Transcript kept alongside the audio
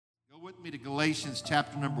with me to Galatians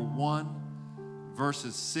chapter number 1,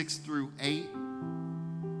 verses 6 through 8.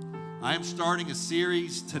 I am starting a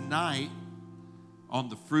series tonight on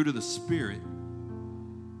the fruit of the Spirit.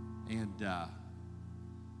 And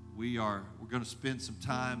we're going to spend some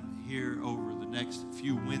time here over the next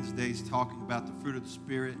few Wednesdays talking about the fruit of the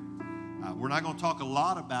Spirit. We're not going to talk a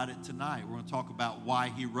lot about it tonight. We're going to talk about why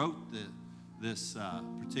he wrote this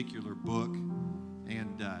particular book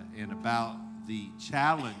and about the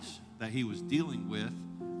challenge that he was dealing with.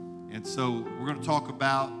 And so we're going to talk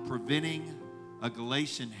about preventing a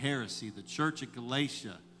Galatian heresy. The church at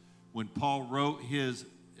Galatia, when Paul wrote his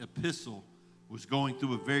epistle, was going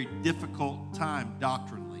through a very difficult time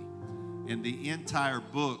doctrinally. And the entire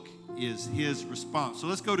book is his response. So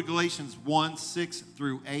let's go to Galatians 1, 6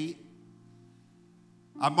 through 8.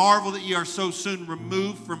 I marvel that ye are so soon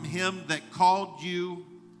removed from him that called you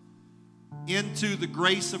into the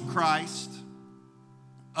grace of Christ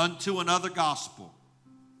unto another gospel,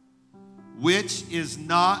 which is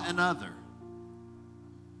not another.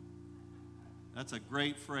 That's a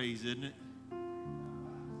great phrase, isn't it?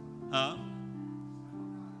 Huh?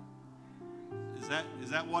 Is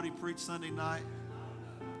that what he preached Sunday night?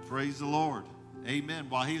 Praise the Lord. Amen.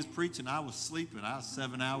 While he was preaching, I was sleeping. I was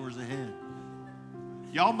 7 hours ahead.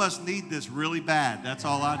 Y'all must need this really bad. That's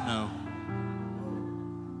all I know.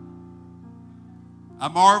 I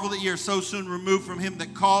marvel that ye are so soon removed from him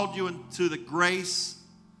that called you into the grace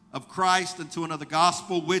of Christ unto another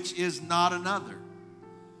gospel, which is not another.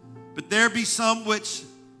 But there'll be some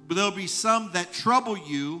that trouble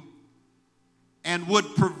you and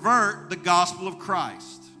would pervert the gospel of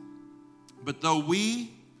Christ. But though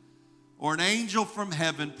we or an angel from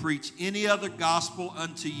heaven preach any other gospel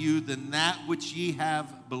unto you than that which ye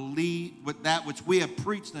have believed, with that which we have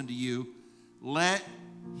preached unto you, let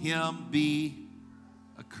him be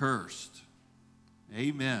accursed.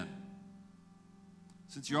 Amen.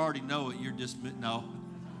 Since you already know it, you're dismissed. No.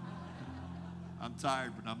 I'm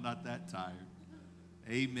tired, but I'm not that tired.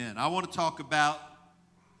 Amen. I want to talk about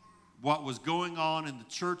what was going on in the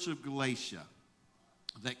church of Galatia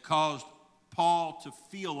that caused Paul to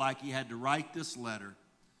feel like he had to write this letter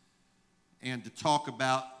and to talk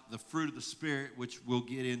about the fruit of the Spirit, which we'll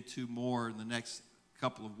get into more in the next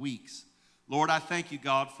couple of weeks. Lord, I thank you,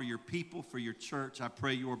 God, for your people, for your church. I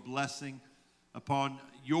pray your blessing upon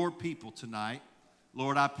your people tonight.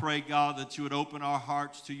 Lord, I pray, God, that you would open our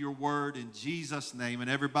hearts to your word in Jesus' name. And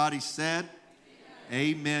everybody said,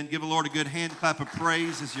 amen. Amen. Give the Lord a good hand clap of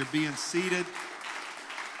praise as you're being seated.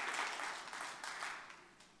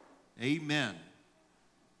 Amen.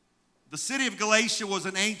 The city of Galatia was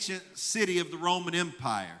an ancient city of the Roman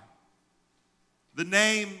Empire. The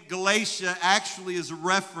name Galatia actually is a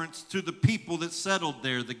reference to the people that settled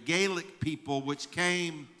there, the Gallic people, which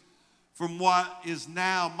came from what is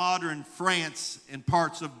now modern France and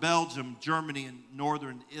parts of Belgium, Germany, and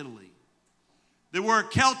northern Italy. They were a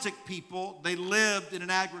Celtic people. They lived in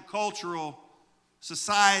an agricultural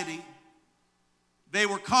society. They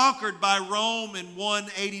were conquered by Rome in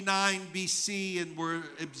 189 BC and were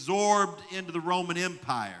absorbed into the Roman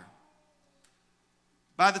Empire.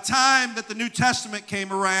 By the time that the New Testament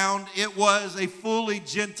came around, it was a fully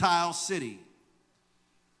Gentile city.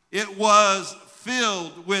 It was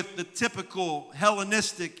filled with the typical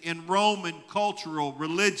Hellenistic and Roman cultural,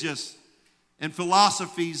 religious, and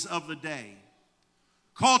philosophies of the day.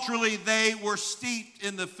 Culturally, they were steeped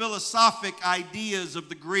in the philosophic ideas of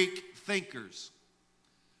the Greek thinkers.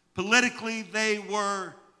 Politically, they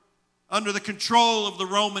were under the control of the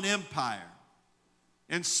Roman Empire.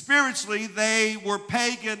 And spiritually, they were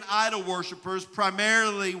pagan idol worshipers,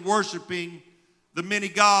 primarily worshiping the many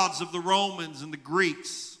gods of the Romans and the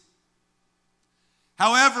Greeks.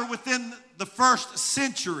 However, within the first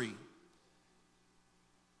century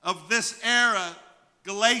of this era,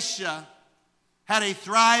 Galatia had a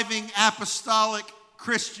thriving apostolic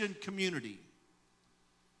Christian community.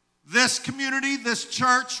 This community, this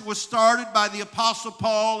church, was started by the Apostle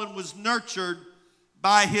Paul and was nurtured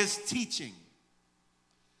by his teaching.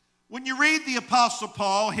 When you read the Apostle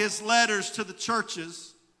Paul, his letters to the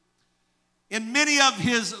churches, in many of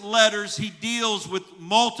his letters, he deals with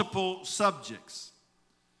multiple subjects.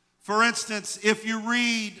 For instance, if you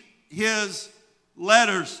read his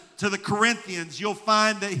letters to the Corinthians, you'll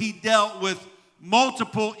find that he dealt with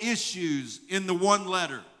multiple issues in the one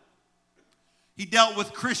letter. He dealt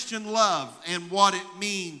with Christian love and what it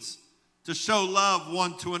means to show love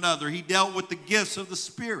one to another. He dealt with the gifts of the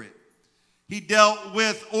Spirit. He dealt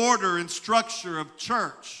with order and structure of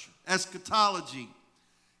church, eschatology.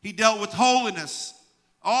 He dealt with holiness.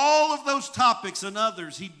 All of those topics and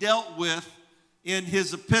others he dealt with in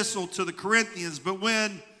his epistle to the Corinthians. But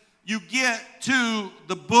when you get to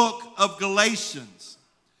the book of Galatians,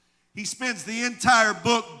 he spends the entire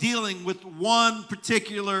book dealing with one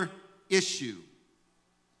particular issue.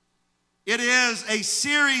 It is a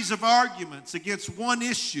series of arguments against one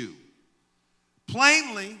issue.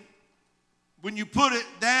 Plainly, when you put it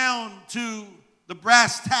down to the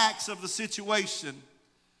brass tacks of the situation,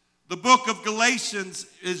 the book of Galatians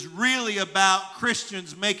is really about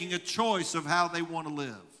Christians making a choice of how they want to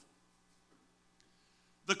live.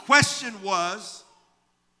 The question was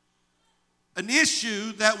an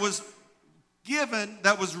issue that was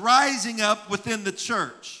rising up within the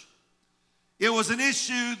church. It was an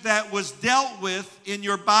issue that was dealt with in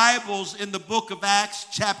your Bibles in the book of Acts,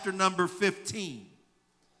 chapter number 15.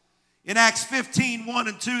 In Acts 15, 1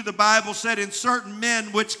 and 2, the Bible said, "And certain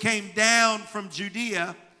men which came down from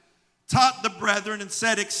Judea taught the brethren and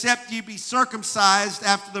said, Except ye be circumcised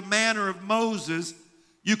after the manner of Moses,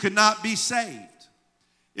 you cannot be saved."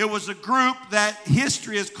 It was a group that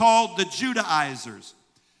history has called the Judaizers.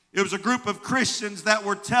 It was a group of Christians that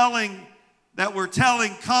were telling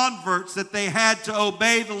converts that they had to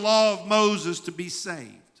obey the law of Moses to be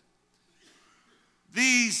saved.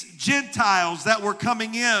 These Gentiles that were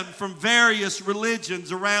coming in from various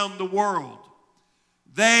religions around the world,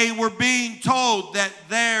 they were being told that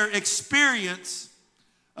their experience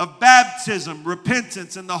of baptism,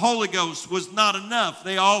 repentance, and the Holy Ghost was not enough.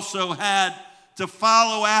 They also had to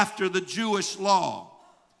follow after the Jewish law.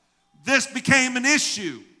 This became an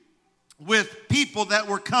issue with people that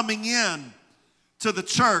were coming in to the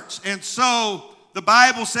church. And so the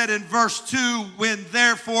Bible said in verse 2, "When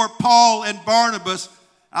therefore Paul and Barnabas,"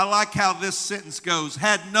 I like how this sentence goes,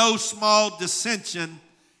 "had no small dissension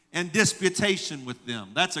and disputation with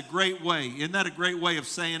them." That's a great way. Isn't that a great way of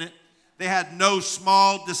saying it? They had no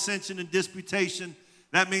small dissension and disputation.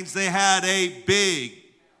 That means they had a big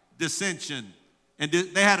dissension, and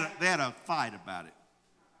they had a fight about it.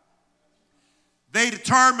 They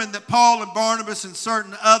determined that Paul and Barnabas and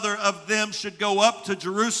certain other of them should go up to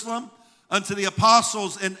Jerusalem unto the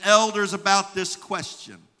apostles and elders about this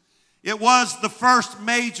question. It was the first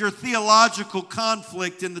major theological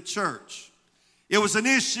conflict in the church. It was an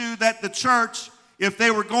issue that the church, if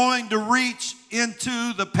they were going to reach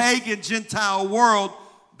into the pagan Gentile world,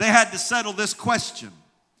 they had to settle this question.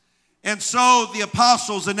 And so the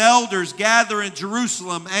apostles and elders gather in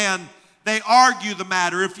Jerusalem and they argue the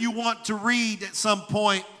matter. If you want to read at some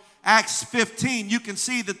point Acts 15, you can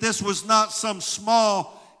see that this was not some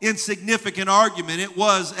small, insignificant argument. It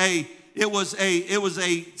was a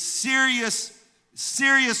serious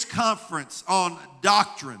conference on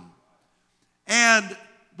doctrine. And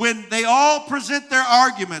when they all present their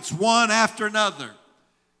arguments one after another,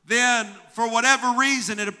 then for whatever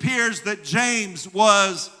reason it appears that James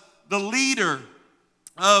was the leader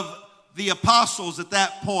of the apostles at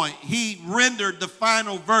that point. He rendered the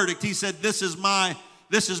final verdict. He said, this is my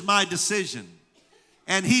decision.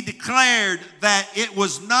 And he declared that it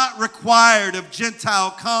was not required of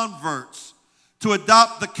Gentile converts to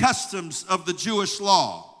adopt the customs of the Jewish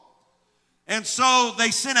law. And so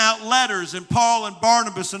they sent out letters, and Paul and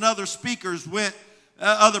Barnabas and other preachers went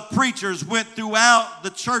throughout the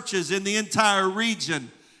churches in the entire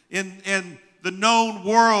region, in the known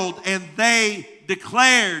world, and they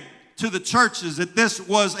declared to the churches that this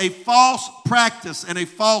was a false practice and a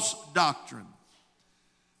false doctrine.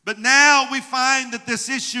 But now we find that this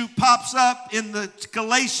issue pops up in the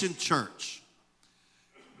Galatian church.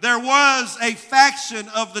 There was a faction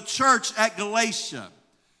of the church at Galatia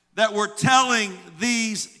that were telling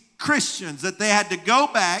these Christians that they had to go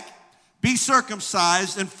back, be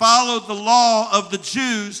circumcised, and follow the law of the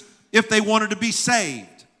Jews if they wanted to be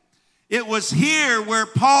saved. It was here where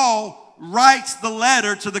Paul writes the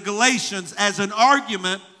letter to the Galatians as an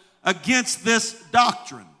argument against this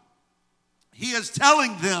doctrine. He is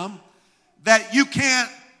telling them that you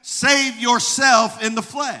can't save yourself in the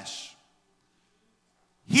flesh.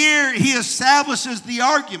 Here he establishes the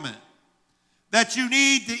argument that you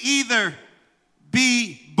need to either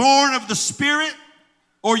be born of the Spirit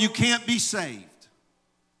or you can't be saved.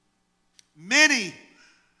 Many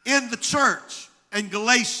in the church in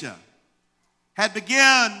Galatia had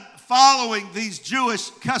begun following these Jewish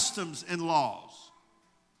customs and laws.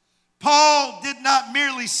 Paul did not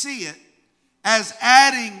merely see it as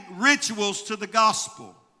adding rituals to the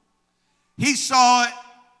gospel. He saw it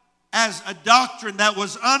as a doctrine that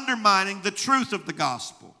was undermining the truth of the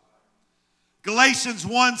gospel. Galatians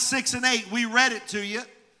 1, 6, and 8, we read it to you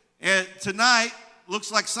tonight.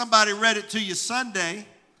 Looks like somebody read it to you Sunday,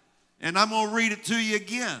 and I'm going to read it to you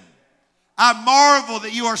again. "I marvel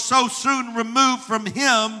that you are so soon removed from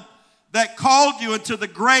him that called you into the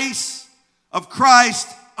grace of Christ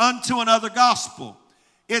unto another gospel.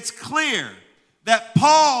 It's clear that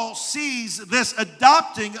Paul sees this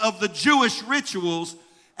adopting of the Jewish rituals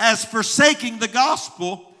as forsaking the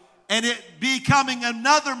gospel and it becoming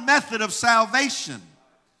another method of salvation.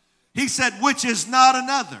 He said, which is not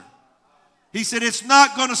another. He said, it's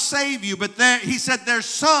not going to save you, but he said, there's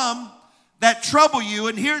some that trouble you.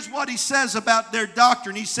 And here's what he says about their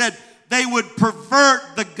doctrine. He said, they would pervert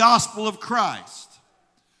the gospel of Christ.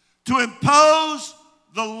 To impose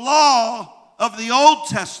the law of the Old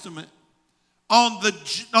Testament on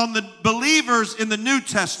the believers in the New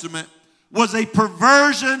Testament was a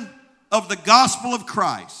perversion of the gospel of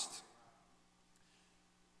Christ.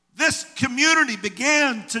 This community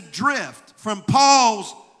began to drift from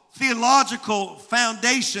Paul's theological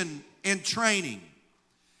foundation and training.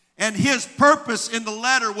 And his purpose in the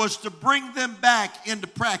letter was to bring them back into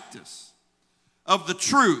practice of the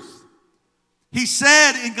truth. He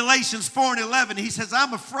said in Galatians 4:11, he says,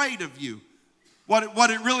 I'm afraid of you.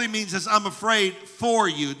 What it really means is I'm afraid for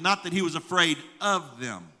you, not that he was afraid of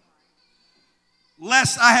them.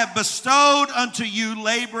 Lest I have bestowed unto you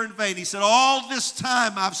labor in vain. He said, all this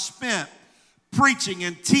time I've spent preaching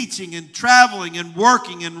and teaching and traveling and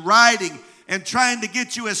working and writing and trying to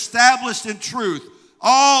get you established in truth.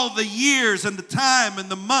 All the years and the time and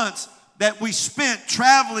the months that we spent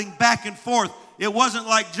traveling back and forth. It wasn't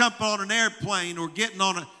like jumping on an airplane or getting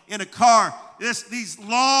in a car. These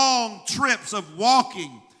long trips of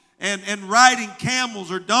walking and riding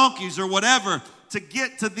camels or donkeys or whatever to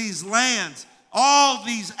get to these lands. All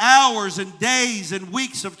these hours and days and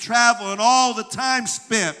weeks of travel and all the time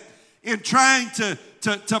spent in trying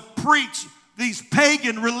to preach these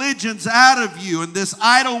pagan religions out of you and this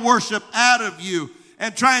idol worship out of you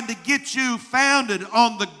and trying to get you founded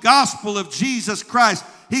on the gospel of Jesus Christ.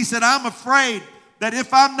 He said, I'm afraid that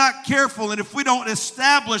if I'm not careful and if we don't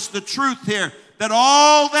establish the truth here, that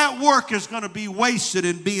all that work is going to be wasted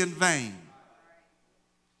and be in vain.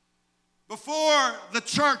 Before the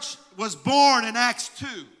church was born in Acts 2,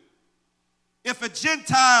 if a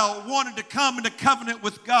Gentile wanted to come into covenant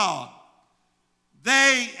with God,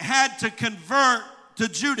 they had to convert to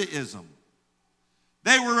Judaism.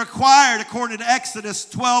 They were required, according to Exodus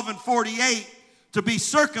 12:48, to be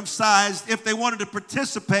circumcised if they wanted to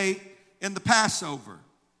participate in the Passover.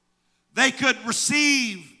 They could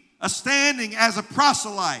receive a standing as a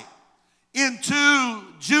proselyte into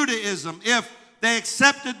Judaism if they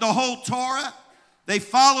accepted the whole Torah, they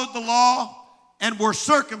followed the law, and were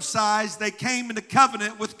circumcised. They came into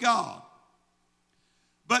covenant with God.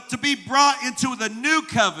 But to be brought into the new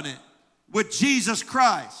covenant with Jesus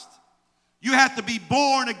Christ, you have to be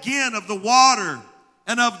born again of the water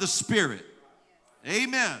and of the Spirit.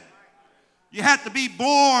 Amen. You have to be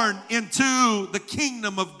born into the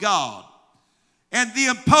kingdom of God. And the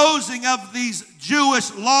imposing of these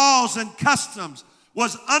Jewish laws and customs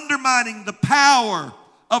was undermining the power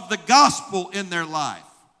of the gospel in their life.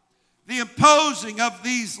 The imposing of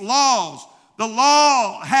these laws, the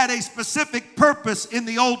law had a specific purpose in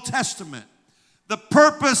the Old Testament. The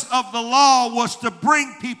purpose of the law was to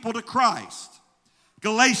bring people to Christ.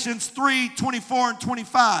 Galatians 3:24 and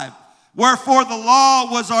 25. Wherefore the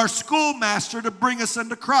law was our schoolmaster to bring us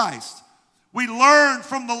unto Christ. We learned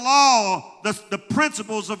from the law the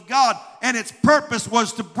principles of God, and its purpose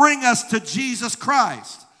was to bring us to Jesus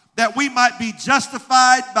Christ, that we might be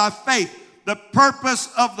justified by faith. The purpose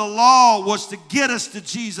of the law was to get us to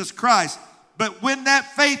Jesus Christ. But when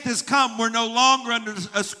that faith has come, we're no longer under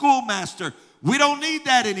a schoolmaster. We don't need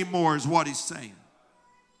that anymore, is what he's saying.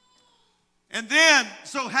 And then,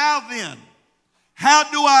 so how then? How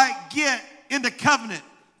do I get into covenant?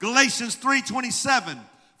 Galatians 3:27.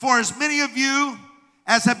 For as many of you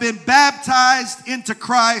as have been baptized into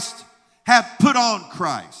Christ have put on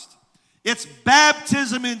Christ. It's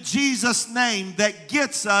baptism in Jesus' name that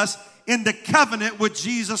gets us into covenant with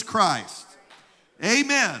Jesus Christ.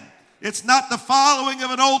 Amen. It's not the following of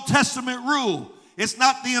an Old Testament rule. It's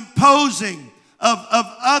not the imposing of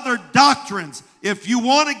other doctrines. If you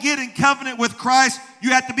want to get in covenant with Christ, you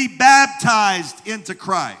have to be baptized into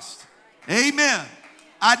Christ. Amen.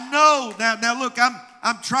 I know now look,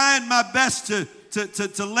 I'm trying my best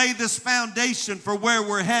to lay this foundation for where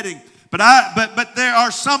we're heading. But there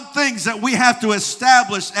are some things that we have to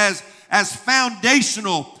establish as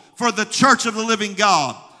foundational for the church of the living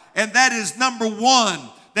God. And that is, number one,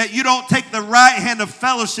 that you don't take the right hand of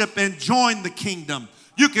fellowship and join the kingdom.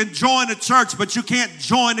 You can join a church, but you can't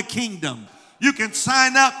join a kingdom. You can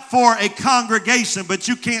sign up for a congregation, but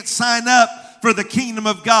you can't sign up for the kingdom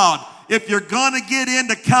of God. If you're going to get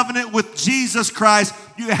into covenant with Jesus Christ,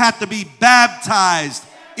 you have to be baptized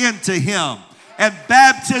into him. and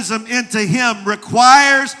baptism into him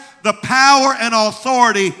requires the power and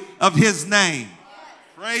authority of his name.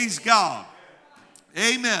 Praise God.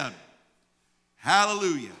 Amen.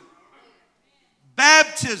 Hallelujah.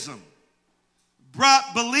 Baptism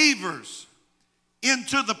brought believers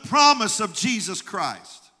into the promise of Jesus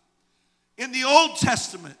Christ. In the Old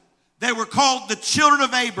Testament, they were called the children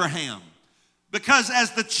of Abraham because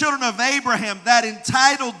as the children of Abraham, that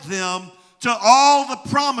entitled them to all the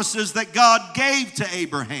promises that God gave to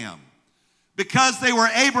Abraham. Because they were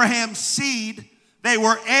Abraham's seed, they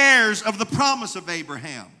were heirs of the promise of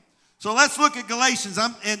Abraham. So let's look at Galatians.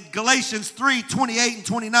 I'm in Galatians 3:28 and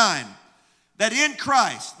 29. That in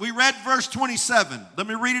Christ, we read verse 27. Let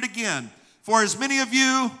me read it again. For as many of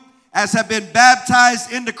you as have been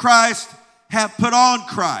baptized into Christ have put on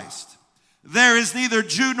Christ. There is neither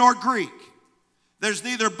Jew nor Greek. There's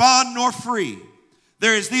neither bond nor free.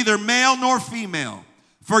 There is neither male nor female.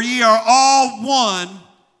 For ye are all one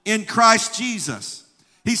in Christ Jesus.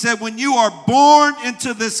 He said, when you are born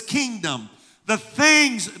into this kingdom, the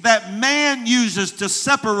things that man uses to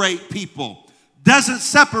separate people doesn't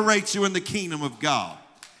separate you in the kingdom of God.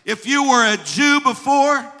 If you were a Jew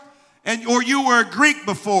before, or you were a Greek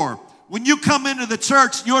before, when you come into the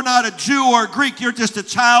church, you're not a Jew or a Greek, you're just a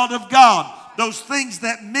child of God. Those things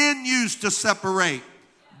that men use to separate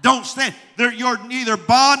don't stand. You're neither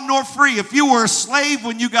bond nor free. If you were a slave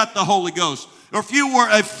when you got the Holy Ghost, or if you were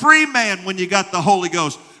a free man when you got the Holy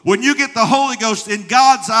Ghost, when you get the Holy Ghost in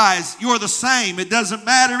God's eyes, you're the same. It doesn't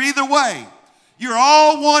matter either way. You're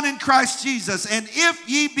all one in Christ Jesus. And if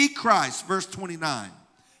ye be Christ, verse 29,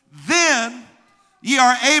 then ye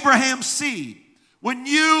are Abraham's seed. When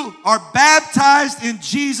you are baptized in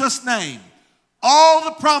Jesus' name, all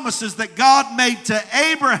the promises that God made to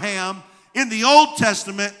Abraham in the Old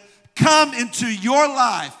Testament come into your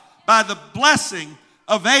life by the blessing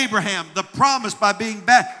of Abraham, the promise by being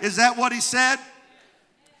baptized. Is that what he said?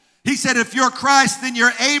 He said, if you're Christ, then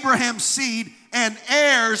you're Abraham's seed and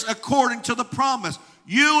heirs according to the promise.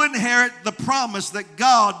 You inherit the promise that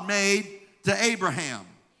God made to Abraham.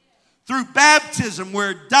 Through baptism,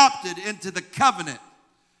 we're adopted into the covenant.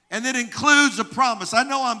 And it includes a promise. I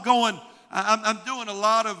know I'm doing a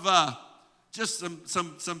lot of just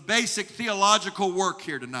some basic theological work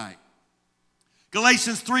here tonight.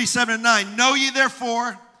 Galatians 3:7-9. Know ye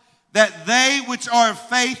therefore that they which are of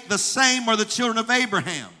faith, the same are the children of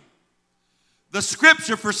Abraham. The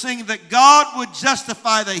scripture foreseeing that God would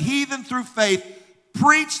justify the heathen through faith,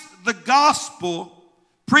 preached before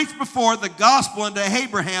the gospel unto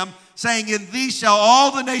Abraham, saying, in thee shall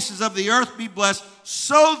all the nations of the earth be blessed.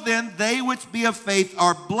 So then they which be of faith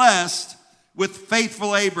are blessed with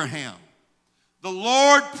faithful Abraham. The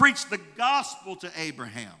Lord preached the gospel to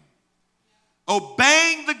Abraham.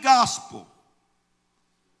 Obeying the gospel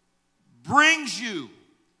brings you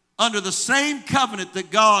under the same covenant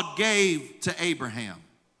that God gave to Abraham.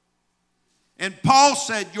 And Paul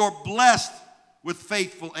said, you're blessed with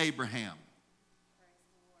faithful Abraham.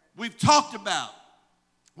 We talked about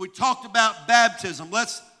baptism.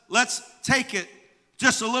 Let's take it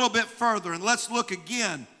just a little bit further and let's look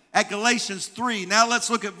again at Galatians 3. Now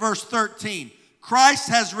let's look at verse 13. Christ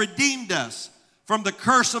has redeemed us from the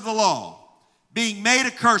curse of the law, being made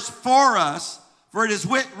a curse for us, for it is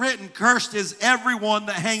written, cursed is everyone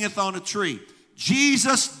that hangeth on a tree.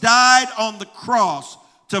 Jesus died on the cross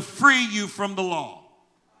to free you from the law.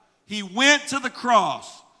 He went to the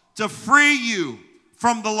cross to free you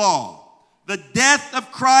from the law. The death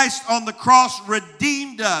of Christ on the cross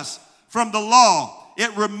redeemed us from the law.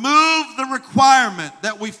 It removed the requirement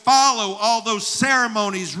that we follow all those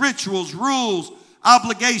ceremonies, rituals, rules,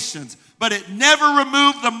 obligations, but it never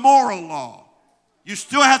removed the moral law. You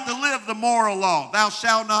still have to live the moral law. Thou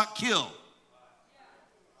shalt not kill.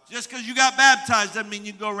 Just because you got baptized doesn't mean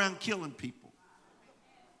you go around killing people.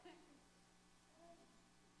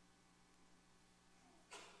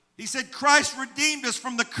 He said Christ redeemed us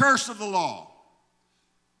from the curse of the law.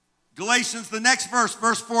 Galatians, the next verse,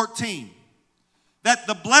 verse 14. That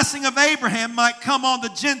the blessing of Abraham might come on the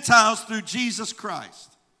Gentiles through Jesus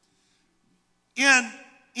Christ. In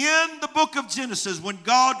the book of Genesis, when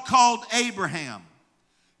God called Abraham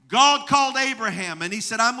and he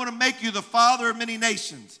said, I'm going to make you the father of many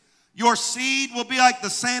nations. Your seed will be like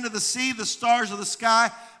the sand of the sea, the stars of the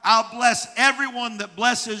sky. I'll bless everyone that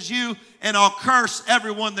blesses you, and I'll curse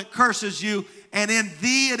everyone that curses you. And in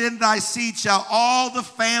thee and in thy seed shall all the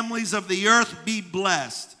families of the earth be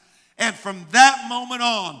blessed. And from that moment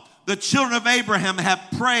on, the children of Abraham have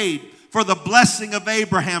prayed for the blessing of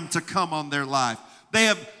Abraham to come on their life. They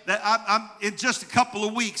have, in just a couple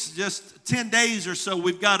of weeks, just 10 days or so,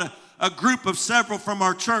 we've got a group of several from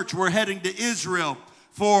our church. We're heading to Israel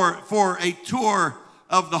for a tour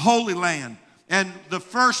of the Holy Land. And the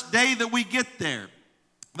first day that we get there,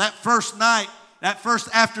 that first night, that first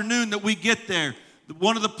afternoon that we get there,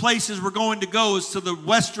 one of the places we're going to go is to the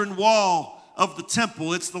western wall of the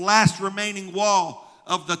temple. It's the last remaining wall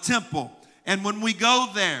of the temple. And when we go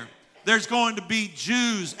there, there's going to be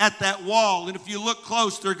Jews at that wall. And if you look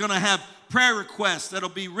close, they're going to have prayer requests that'll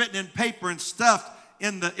be written in paper and stuffed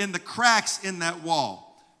in the cracks in that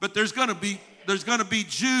wall. But there's going to be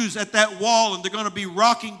Jews at that wall, and they're going to be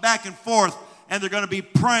rocking back and forth, and they're going to be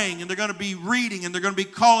praying, and they're going to be reading, and they're going to be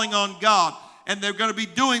calling on God. And they're going to be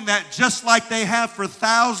doing that just like they have for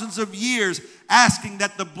thousands of years, asking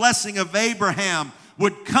that the blessing of Abraham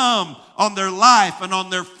would come on their life and on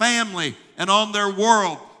their family and on their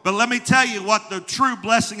world. But let me tell you what the true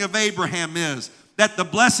blessing of Abraham is. That the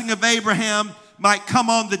blessing of Abraham might come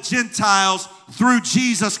on the Gentiles through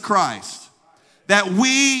Jesus Christ. That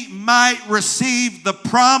we might receive the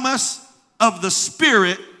promise of the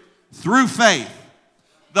Spirit through faith.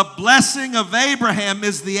 The blessing of Abraham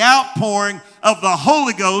is the outpouring of the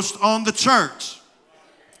Holy Ghost on the church.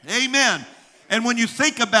 Amen. And when you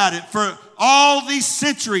think about it, for all these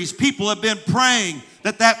centuries, people have been praying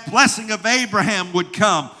that blessing of Abraham would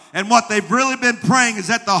come. And what they've really been praying is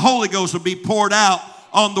that the Holy Ghost would be poured out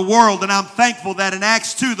on the world. And I'm thankful that in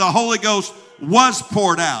Acts 2, the Holy Ghost was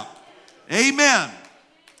poured out. Amen.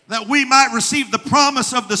 That we might receive the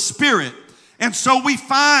promise of the Spirit. And so we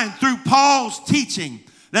find through Paul's teaching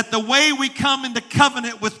that the way we come into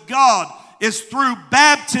covenant with God is through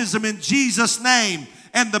baptism in Jesus' name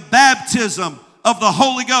and the baptism of the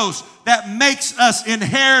Holy Ghost that makes us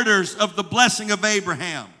inheritors of the blessing of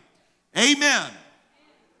Abraham. Amen.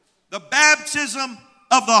 The baptism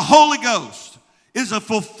of the Holy Ghost is a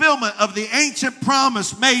fulfillment of the ancient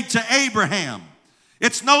promise made to Abraham.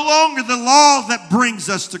 It's no longer the law that brings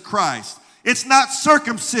us to Christ. It's not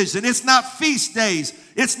circumcision. It's not feast days.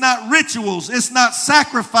 It's not rituals. It's not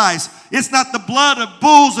sacrifice. It's not the blood of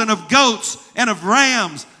bulls and of goats and of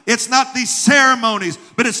rams. It's not these ceremonies,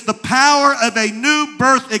 but it's the power of a new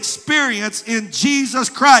birth experience in Jesus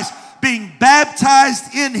Christ. Being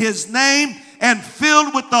baptized in His name and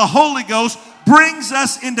filled with the Holy Ghost brings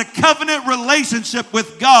us into covenant relationship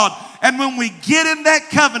with God. And when we get in that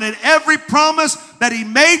covenant, every promise that He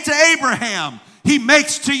made to Abraham, He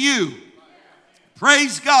makes to you.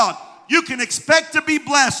 Praise God. You can expect to be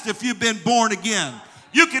blessed if you've been born again.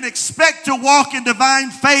 You can expect to walk in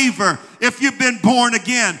divine favor if you've been born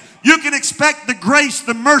again. You can expect the grace,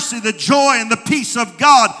 the mercy, the joy, and the peace of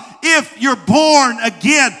God if you're born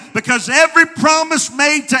again. Because every promise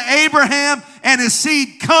made to Abraham and his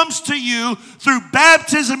seed comes to you through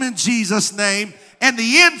baptism in Jesus' name and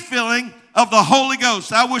the infilling of the Holy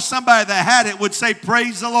Ghost. I wish somebody that had it would say,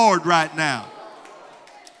 praise the Lord right now.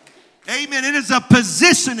 Amen. It is a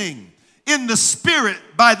positioning in the Spirit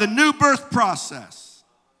by the new birth process.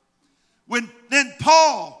 When then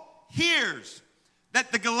Paul hears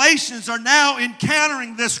that the Galatians are now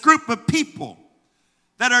encountering this group of people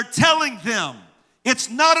that are telling them it's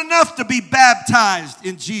not enough to be baptized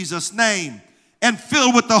in Jesus' name and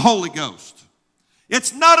filled with the Holy Ghost.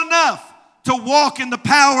 It's not enough to walk in the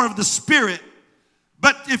power of the Spirit.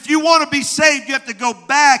 But if you want to be saved, you have to go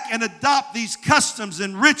back and adopt these customs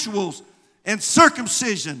and rituals and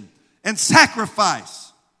circumcision and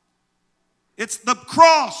sacrifice. It's the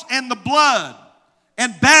cross and the blood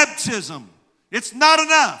and baptism. It's not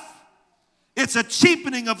enough. It's a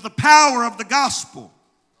cheapening of the power of the gospel.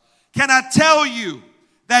 Can I tell you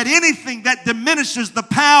that anything that diminishes the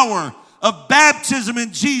power of baptism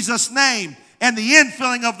in Jesus' name and the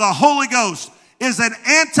infilling of the Holy Ghost is an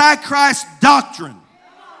antichrist doctrine?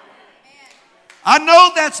 I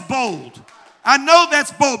know that's bold. I know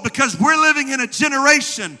that's bold because we're living in a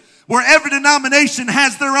generation where every denomination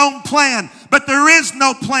has their own plan, but there is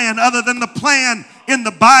no plan other than the plan in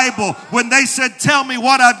the Bible. When they said, tell me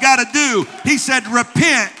what I've got to do, He said,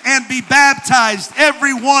 repent and be baptized,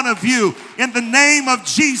 every one of you, in the name of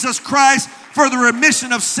Jesus Christ for the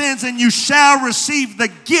remission of sins, and you shall receive the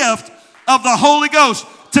gift of the Holy Ghost.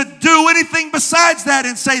 To do anything besides that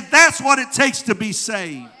and say that's what it takes to be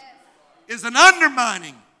saved is an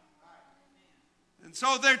undermining. And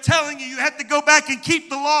so they're telling you have to go back and keep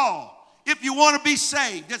the law if you want to be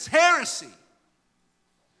saved. It's heresy.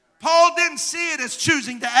 Paul didn't see it as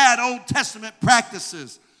choosing to add Old Testament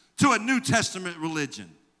practices to a New Testament religion.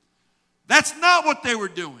 That's not what they were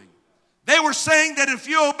doing. They were saying that if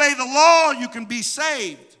you obey the law, you can be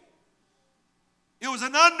saved. It was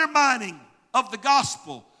an undermining of the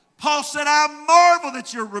gospel. Paul said, I marvel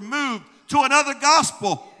that you're removed to another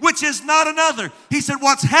gospel, which is not another. He said,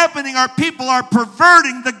 what's happening are people are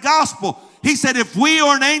perverting the gospel. He said, if we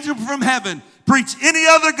or an angel from heaven preach any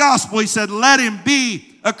other gospel, he said, let him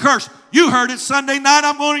be accursed. You heard it Sunday night.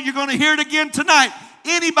 You're going to hear it again tonight.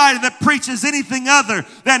 Anybody that preaches anything other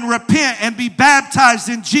than repent and be baptized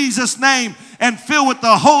in Jesus' name and filled with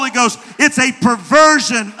the Holy Ghost, it's a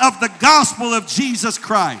perversion of the gospel of Jesus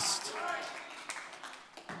Christ.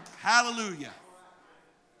 Hallelujah.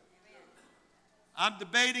 I'm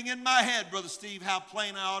debating in my head, Brother Steve, how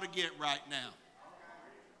plain I ought to get right now.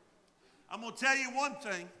 I'm going to tell you one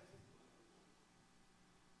thing.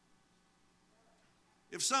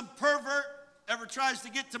 If some pervert ever tries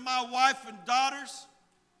to get to my wife and daughters,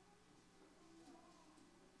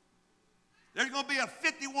 there's going to be a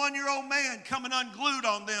 51-year-old man coming unglued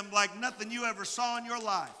on them like nothing you ever saw in your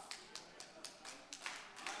life.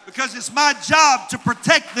 Because it's my job to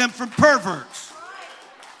protect them from perverts.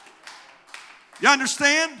 You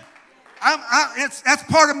understand? That's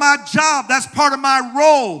part of my job. That's part of my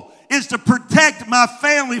role, is to protect my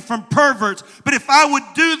family from perverts. But if I would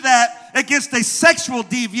do that against a sexual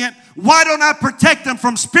deviant, why don't I protect them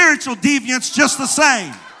from spiritual deviants just the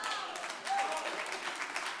same?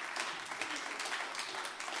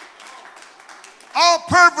 All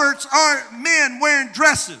perverts are men wearing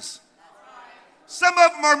dresses. Some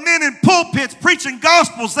of them are men in pulpits preaching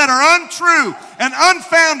gospels that are untrue and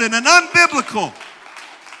unfounded and unbiblical.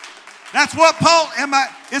 That's what Paul,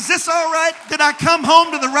 is this all right? Did I come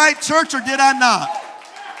home to the right church or did I not?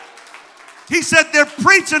 He said they're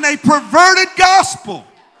preaching a perverted gospel.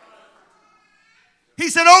 He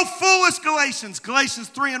said, oh, foolish Galatians, Galatians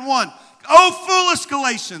 3:1. Oh, foolish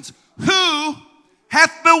Galatians, who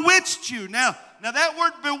hath bewitched you? Now that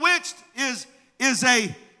word bewitched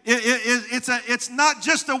it's not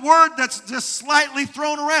just a word that's just slightly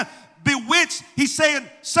thrown around. Bewitched, he's saying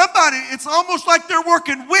somebody, it's almost like they're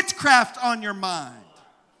working witchcraft on your mind.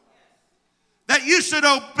 That you should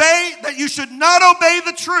not obey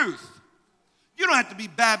the truth. You don't have to be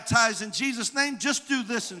baptized in Jesus' name, just do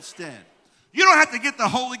this instead. You don't have to get the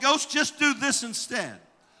Holy Ghost, just do this instead.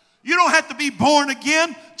 You don't have to be born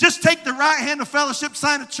again, just take the right hand of fellowship,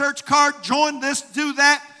 sign a church card, join this, do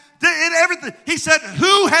that. Everything. He said,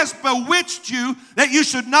 who has bewitched you that you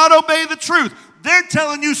should not obey the truth? They're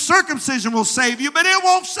telling you circumcision will save you, but it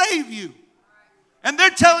won't save you. And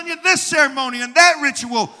they're telling you this ceremony and that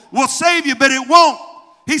ritual will save you, but it won't.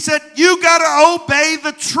 He said, you got to obey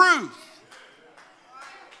the truth.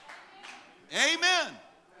 Amen.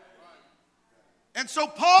 And so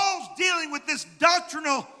Paul's dealing with this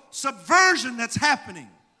doctrinal subversion that's happening,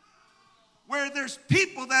 where there's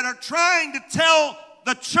people that are trying to tell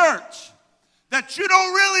the church that you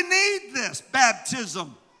don't really need this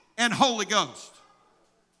baptism and Holy Ghost.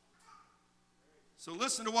 So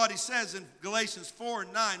listen to what he says in Galatians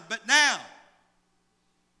 4:9. But now,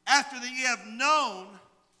 after that ye have known,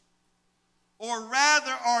 or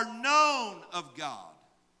rather are known of God,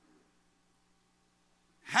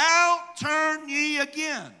 how turn ye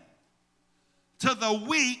again to the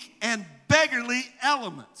weak and beggarly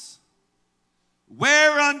elements,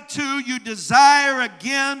 whereunto you desire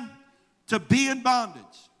again to be in bondage?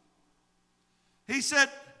 He said,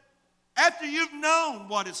 after you've known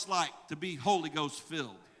what it's like to be Holy Ghost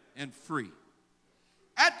filled and free,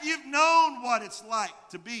 after you've known what it's like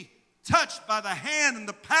to be touched by the hand and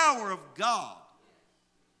the power of God,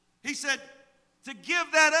 he said, to give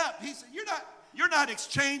that up. He said, you're not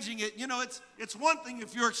exchanging it. You know, it's one thing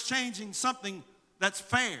if you're exchanging something that's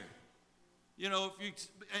fair, you know, if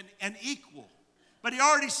you and equal. But he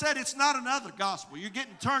already said it's not another gospel. You're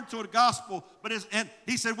getting turned to a gospel, and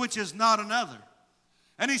he said, which is not another.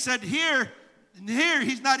 And he said, here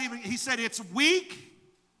he's not even, he said it's weak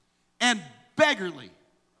and beggarly.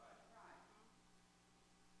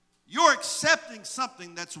 You're accepting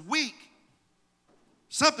something that's weak,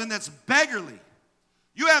 something that's beggarly.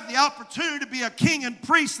 You have the opportunity to be a king and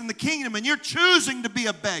priest in the kingdom, and you're choosing to be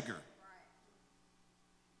a beggar.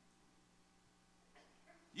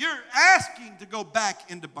 You're asking to go back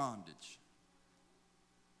into bondage.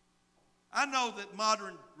 I know that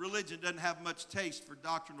modern religion doesn't have much taste for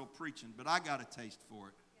doctrinal preaching, but I got a taste for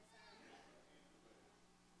it.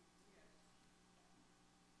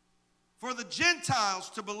 For the Gentiles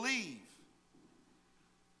to believe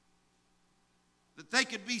that they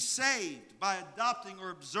could be saved by adopting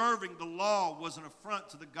or observing the law was an affront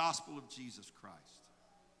to the gospel of Jesus Christ.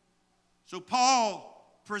 So Paul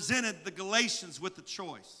presented the Galatians with the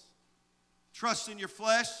choice: trust in your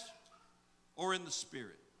flesh or in the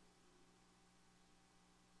Spirit.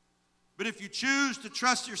 But if you choose to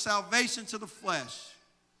trust your salvation to the flesh,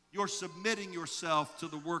 You're submitting yourself to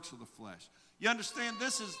the works of the flesh. You understand?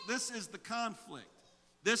 This is the conflict.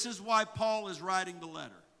 This is why Paul is writing the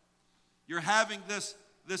letter. You're having this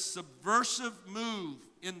subversive move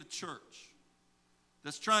in the church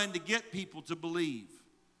that's trying to get people to believe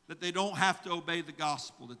that they don't have to obey the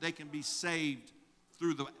gospel, that they can be saved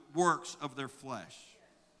through the works of their flesh,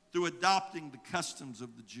 through adopting the customs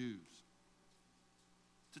of the Jews.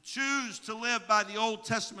 To choose to live by the Old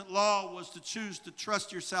Testament law was to choose to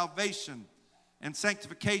trust your salvation and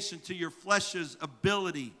sanctification to your flesh's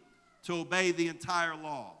ability to obey the entire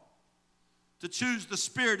law. To choose the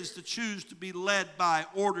Spirit is to choose to be led by,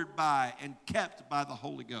 ordered by, and kept by the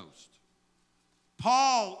Holy Ghost.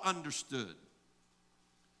 Paul understood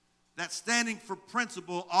that standing for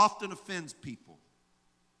principle often offends people.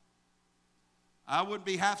 I wouldn't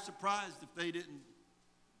be half surprised if they didn't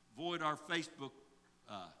void our Facebook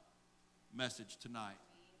message tonight.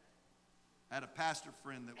 I had a pastor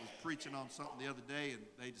friend that was preaching on something the other day, and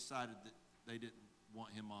they decided that they didn't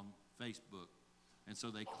want him on Facebook, and so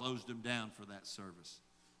they closed him down for that service.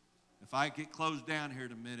 If I get closed down here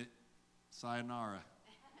in a minute, sayonara.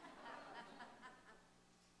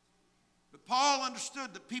 But Paul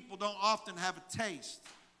understood that people don't often have a taste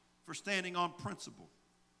for standing on principle.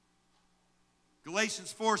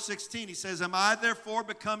 Galatians 4:16, he says, "Am I therefore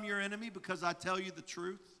become your enemy because I tell you the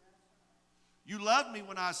truth? You loved me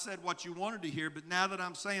when I said what you wanted to hear, but now that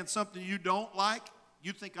I'm saying something you don't like,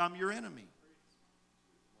 you think I'm your enemy."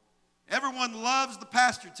 Everyone loves the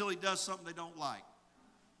pastor until he does something they don't like.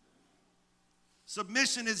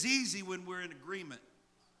 Submission is easy when we're in agreement,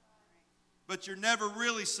 but you're never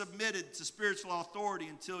really submitted to spiritual authority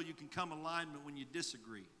until you can come alignment when you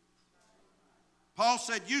disagree. Paul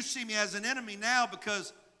said, you see me as an enemy now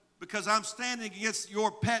because I'm standing against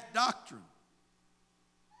your pet doctrine.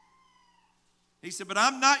 He said, but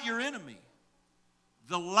I'm not your enemy.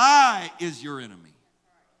 The lie is your enemy.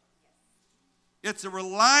 It's a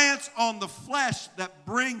reliance on the flesh that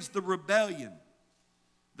brings the rebellion.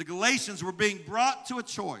 The Galatians were being brought to a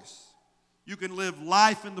choice. You can live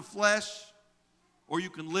life in the flesh, or you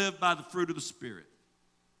can live by the fruit of the Spirit.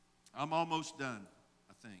 I'm almost done,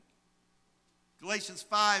 I think. Galatians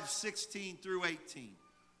 5:16 through 18.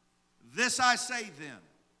 This I say then,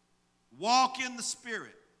 walk in the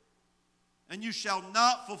Spirit, and you shall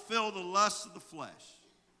not fulfill the lusts of the flesh.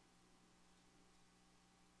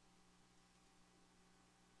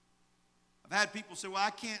 I've had people say, well, I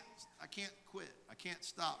can't quit. I can't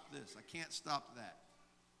stop this. I can't stop that.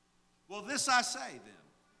 Well, this I say then.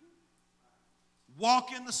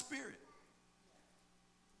 Walk in the Spirit,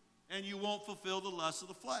 and you won't fulfill the lusts of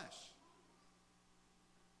the flesh.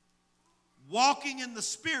 Walking in the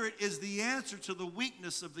Spirit is the answer to the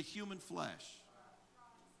weakness of the human flesh.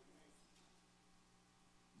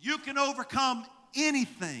 You can overcome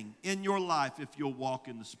anything in your life if you'll walk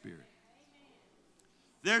in the Spirit.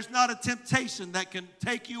 There's not a temptation that can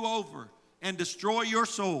take you over and destroy your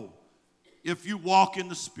soul if you walk in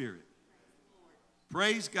the Spirit.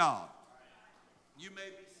 Praise God. You may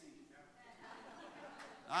be seated.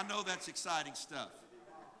 I know that's exciting stuff.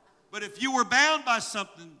 But if you were bound by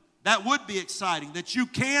something, that would be exciting. That you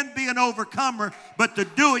can be an overcomer, but to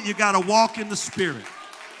do it, you got to walk in the Spirit.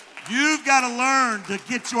 You've got to learn to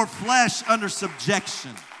get your flesh under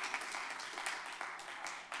subjection.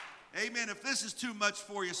 Amen. If this is too much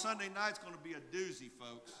for you, Sunday night's going to be a doozy,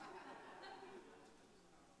 folks.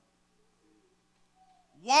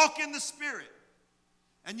 Walk in the Spirit,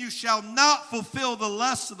 and you shall not fulfill the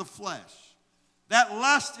lusts of the flesh. That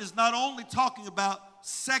lust is not only talking about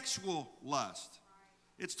sexual lust.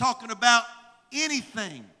 It's talking about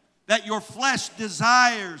anything that your flesh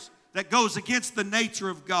desires that goes against the nature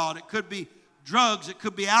of God. It could be drugs, it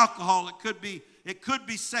could be alcohol, it could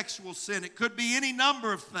be sexual sin, it could be any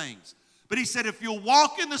number of things. But he said, if you'll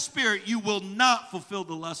walk in the Spirit, you will not fulfill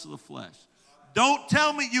the lust of the flesh. Don't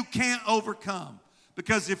tell me you can't overcome.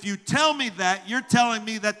 Because if you tell me that, you're telling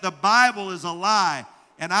me that the Bible is a lie,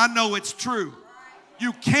 and I know it's true.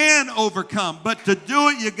 You can overcome, but to do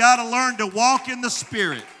it, you got to learn to walk in the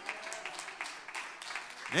Spirit.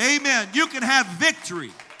 Amen. You can have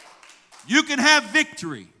victory. You can have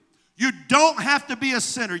victory. You don't have to be a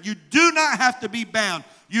sinner. You do not have to be bound.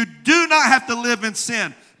 You do not have to live in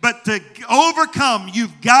sin. But to overcome,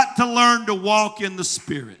 you've got to learn to walk in the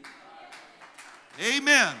Spirit.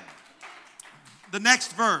 Amen. The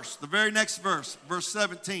next verse, the very next verse, verse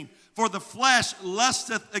 17. For the flesh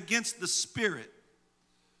lusteth against the Spirit.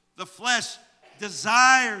 The flesh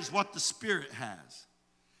desires what the Spirit has.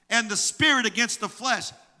 And the Spirit against the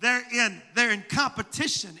flesh. They're in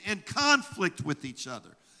competition, in conflict with each other.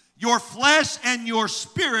 Your flesh and your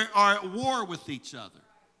spirit are at war with each other.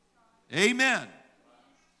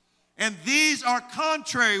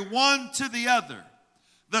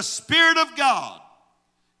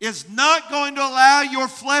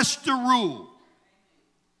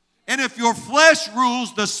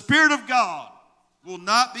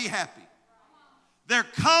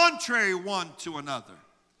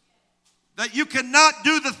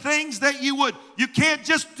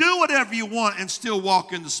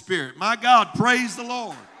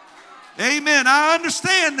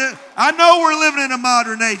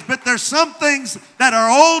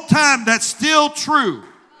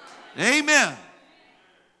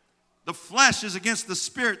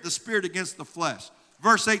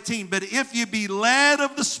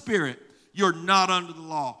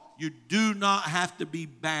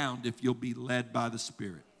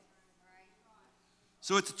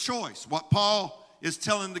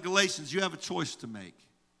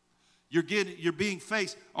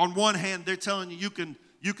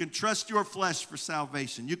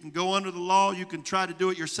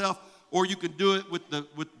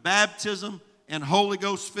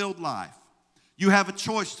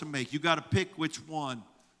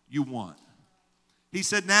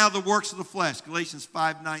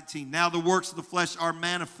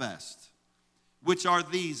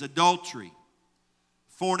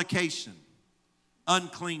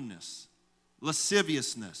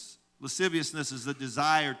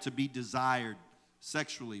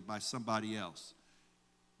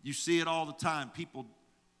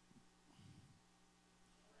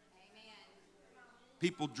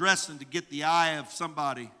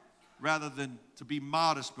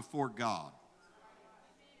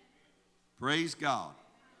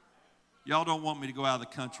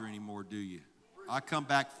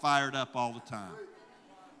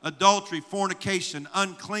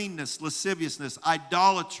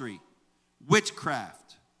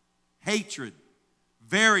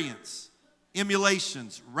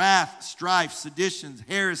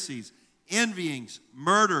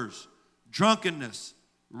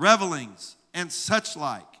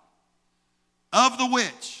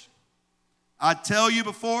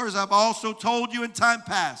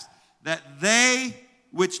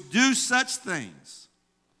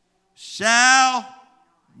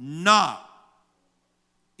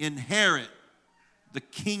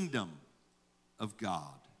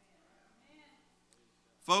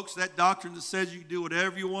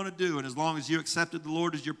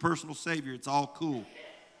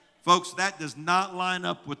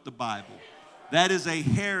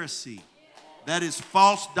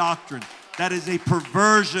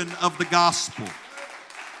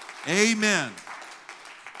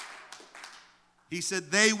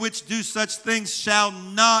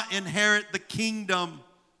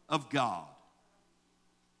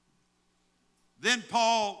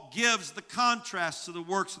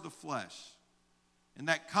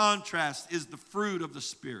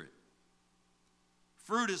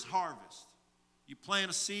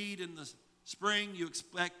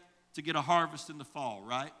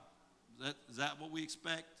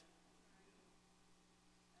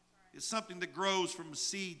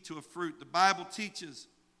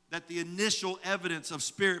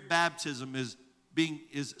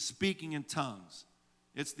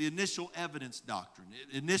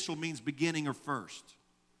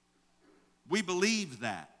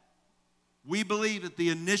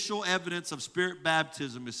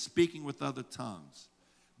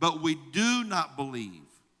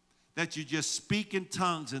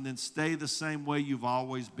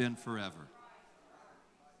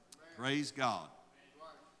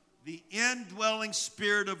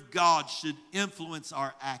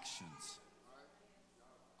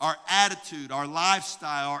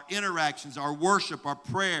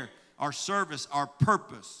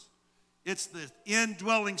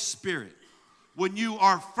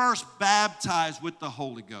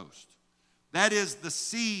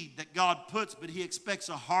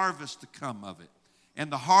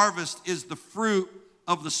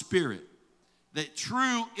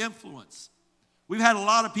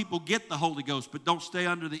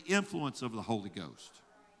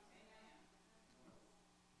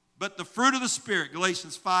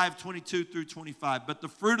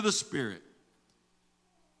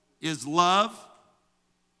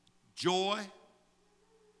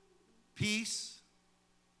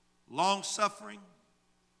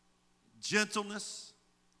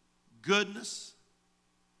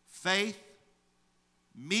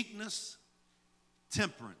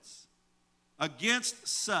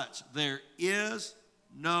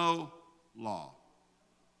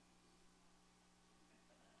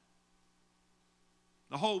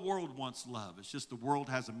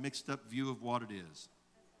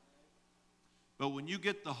 But when you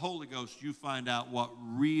get the Holy Ghost, you find out what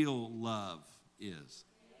real love is.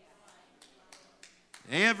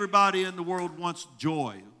 Everybody in the world wants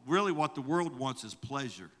joy. Really what the world wants is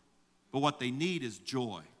pleasure. But what they need is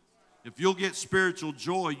joy. If you'll get spiritual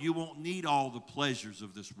joy, you won't need all the pleasures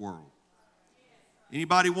of this world.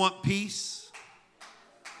 Anybody want peace?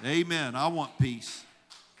 Amen. I want peace.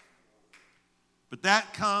 But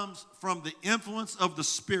that comes from the influence of the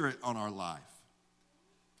Spirit on our life.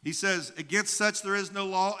 He says, against such there is no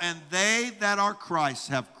law, and they that are Christ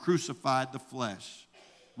have crucified the flesh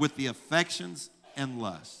with the affections and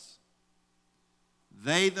lusts.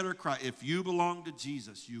 They that are Christ, if you belong to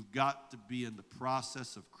Jesus, you've got to be in the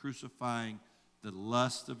process of crucifying the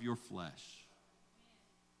lust of your flesh.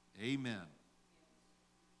 Amen.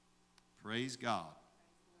 Praise God.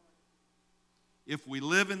 If we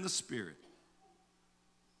live in the Spirit,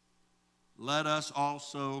 let us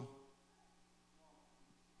also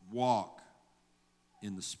walk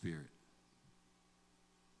in the Spirit.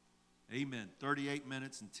 Amen. 38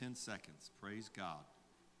 minutes and 10 seconds. Praise God.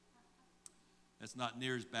 That's not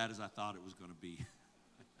near as bad as I thought it was going to be.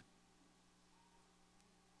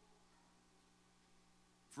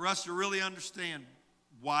 For us to really understand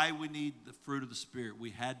why we need the fruit of the Spirit, we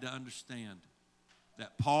had to understand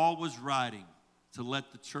that Paul was writing to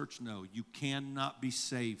let the church know you cannot be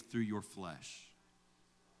saved through your flesh.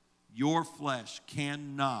 Your flesh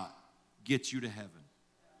cannot get you to heaven.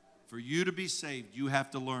 For you to be saved, you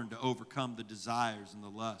have to learn to overcome the desires and the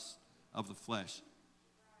lusts of the flesh.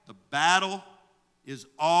 The battle is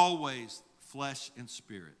always flesh and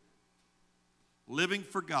spirit. Living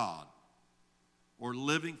for God or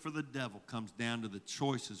living for the devil comes down to the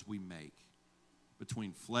choices we make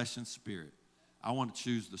between flesh and spirit. I want to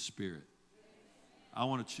choose the Spirit. I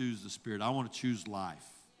want to choose the Spirit. I want to choose life.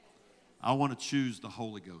 I want to choose the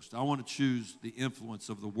Holy Ghost. I want to choose the influence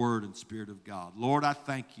of the Word and Spirit of God. Lord, I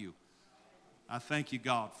thank you. I thank you,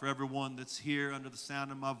 God, for everyone that's here under the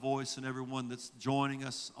sound of my voice and everyone that's joining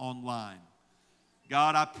us online.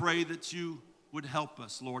 God, I pray that you would help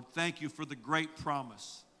us, Lord. Thank you for the great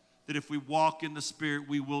promise that if we walk in the Spirit,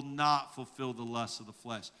 we will not fulfill the lusts of the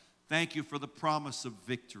flesh. Thank you for the promise of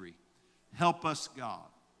victory. Help us, God.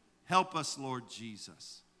 Help us, Lord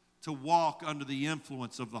Jesus, to walk under the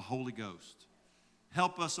influence of the Holy Ghost.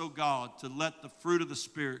 Help us, oh God, to let the fruit of the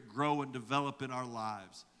Spirit grow and develop in our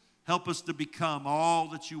lives. Help us to become all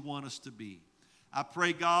that you want us to be. I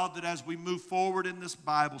pray, God, that as we move forward in this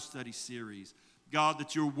Bible study series, God,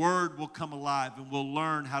 that your word will come alive and we'll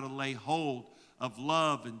learn how to lay hold of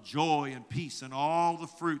love and joy and peace and all the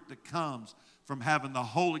fruit that comes from having the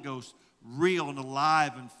Holy Ghost real and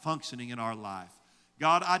alive and functioning in our life.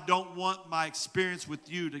 God, I don't want my experience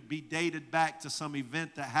with you to be dated back to some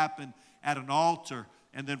event that happened at an altar,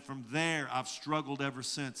 and then from there I've struggled ever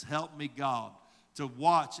since. Help me, God, to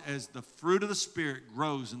watch as the fruit of the Spirit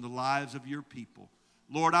grows in the lives of your people.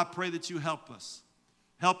 Lord, I pray that you help us.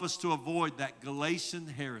 Help us to avoid that Galatian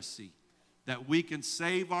heresy, that we can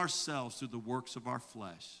save ourselves through the works of our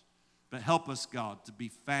flesh. But help us, God, to be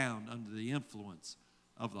found under the influence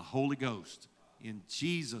of the Holy Ghost. In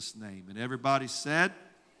Jesus' name. And everybody said,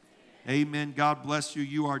 amen. God bless you.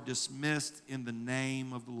 You are dismissed in the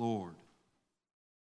name of the Lord.